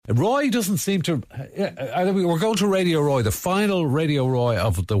Roy doesn't seem to. We're going to Radio Roy, the final Radio Roy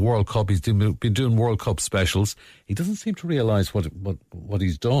of the World Cup. He's been doing World Cup specials. He doesn't seem to realise what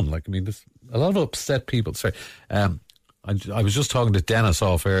he's done. Like, I mean, there's a lot of upset people. Sorry, I was just talking to Dennis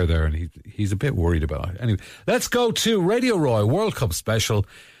off air there, and he's a bit worried about it. Anyway, let's go to Radio Roy World Cup special.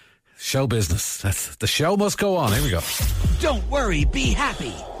 Show business. The show must go on. Here we go. Don't worry, be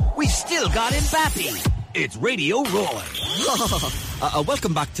happy. We've still got Mbappe. It's Radio Roy.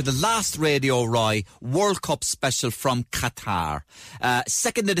 Welcome back to the last Radio Roy World Cup special from Qatar.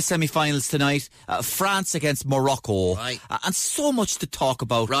 Second of the semi-finals tonight, France against Morocco. Right. And so much to talk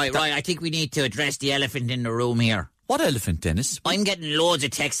about. Right, I think we need to address the elephant in the room here. What elephant, Dennis? I'm getting loads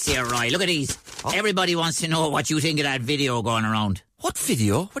of texts here, Roy. Look at these. Oh. Everybody wants to know what you think of that video going around. What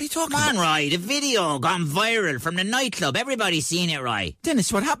video? What are you talking about? Come on, Roy. The video gone viral from the nightclub. Everybody's seen it, Roy.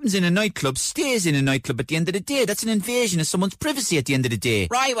 Dennis, what happens in a nightclub stays in a nightclub at the end of the day. That's an invasion of someone's privacy at the end of the day.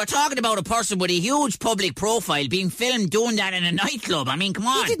 Roy, we're talking about a person with a huge public profile being filmed doing that in a nightclub. I mean, come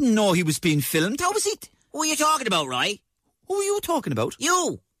on. He didn't know he was being filmed. How was he? Who are you talking about, Roy? Who are you talking about?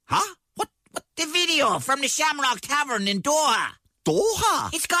 You. Huh? What? The video from the Shamrock Tavern in Doha.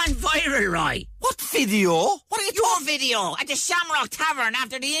 Doha? It's gone viral, Roy. What video? What are you Your video at the Shamrock Tavern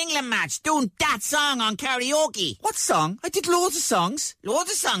after the England match doing that song on karaoke. What song? I did loads of songs.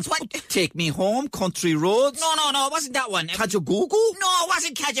 Loads of songs? What? Take Me Home, Country Roads. No, it wasn't that one. Kajagoogoo? No, it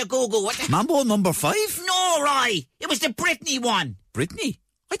wasn't Kajagoogoo. What the? Mambo number 5? No, Roy. It was the Britney one. Britney?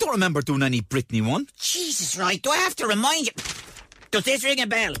 I don't remember doing any Britney one. Jesus, Roy. Do I have to remind you? Does this ring a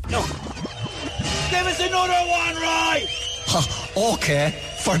bell? Look. Give us another one, Roy. Okay,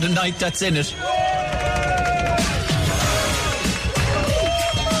 for the night that's in it.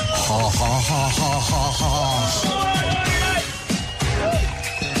 Ha ha ha ha ha ha.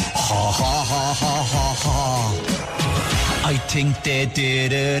 Ha ha ha ha ha ha. I think they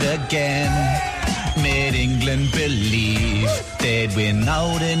did it again. Made England believe they'd win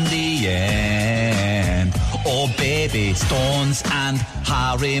out in the end. Oh baby, Stones and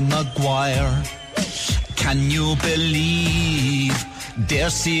Harry Maguire. Can you believe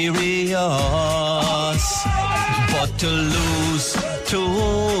they're serious? But to lose to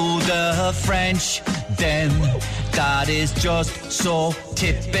the French, then that is just so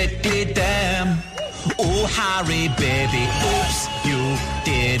typically them. Oh, Harry, baby, oops, you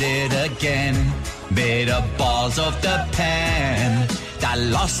did it again. Made a balls of the pen that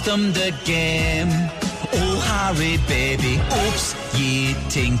lost them the game. Oh, Harry, baby, oops, ye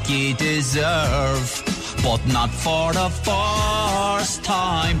think ye deserve, but not for the first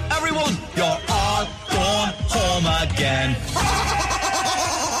time. Everyone, you're all going home again.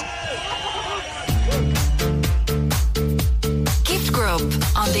 Gift Grub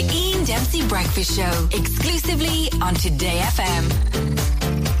on the Ian Dempsey Breakfast Show, exclusively on Today FM.